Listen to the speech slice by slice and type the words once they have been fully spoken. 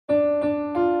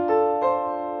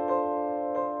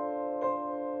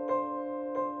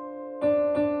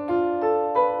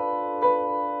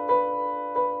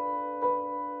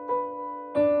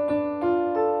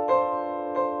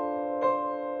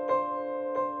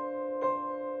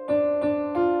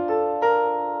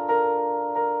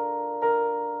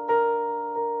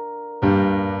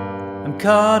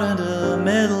caught in the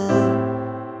middle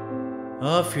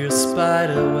of your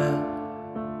spider web.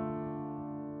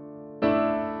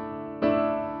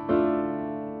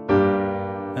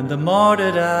 And the more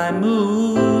that I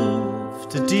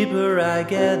move, the deeper I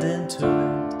get into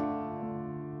it.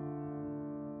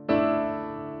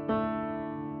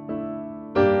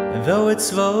 And though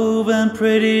it's woven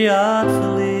pretty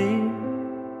artfully,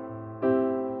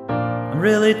 I'm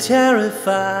really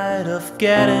terrified of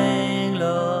getting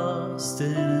lost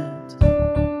in it.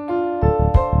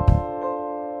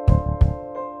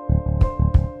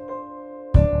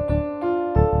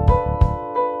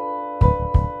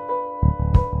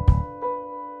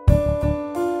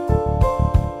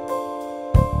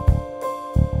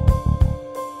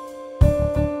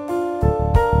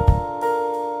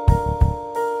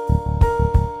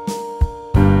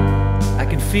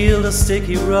 Feel the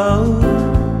sticky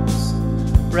ropes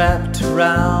wrapped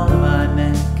around my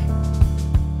neck.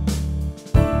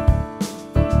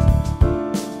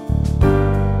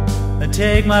 I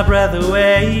take my breath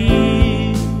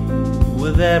away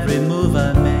with every move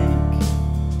I make.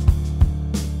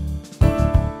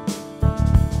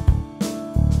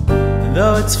 And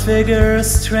though its figure is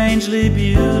strangely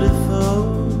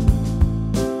beautiful,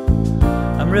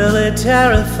 I'm really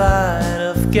terrified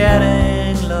of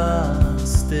getting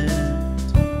lost in it.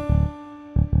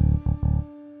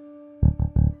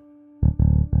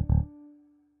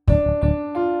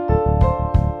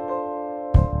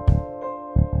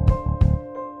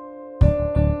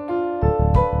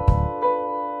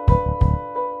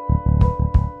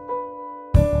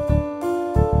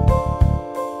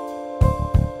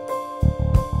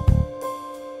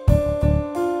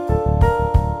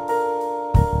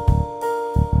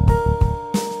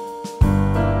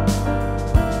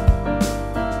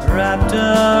 Wrapped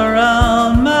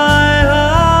around my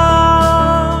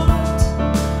heart,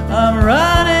 I'm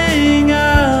running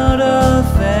out of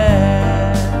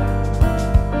air.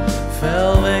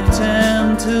 Fell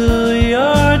victim to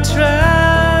your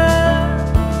trap,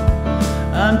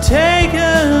 I'm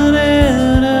taken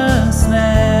in a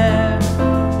snare.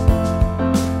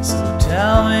 So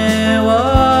tell me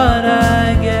what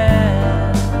I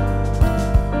get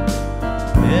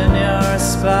in your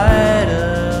spider.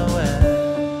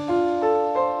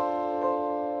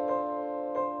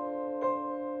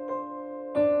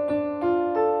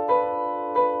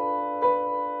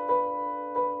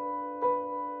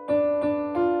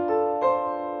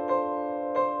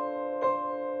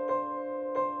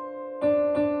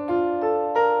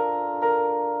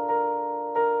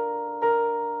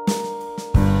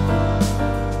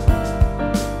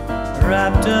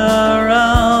 Wrapped up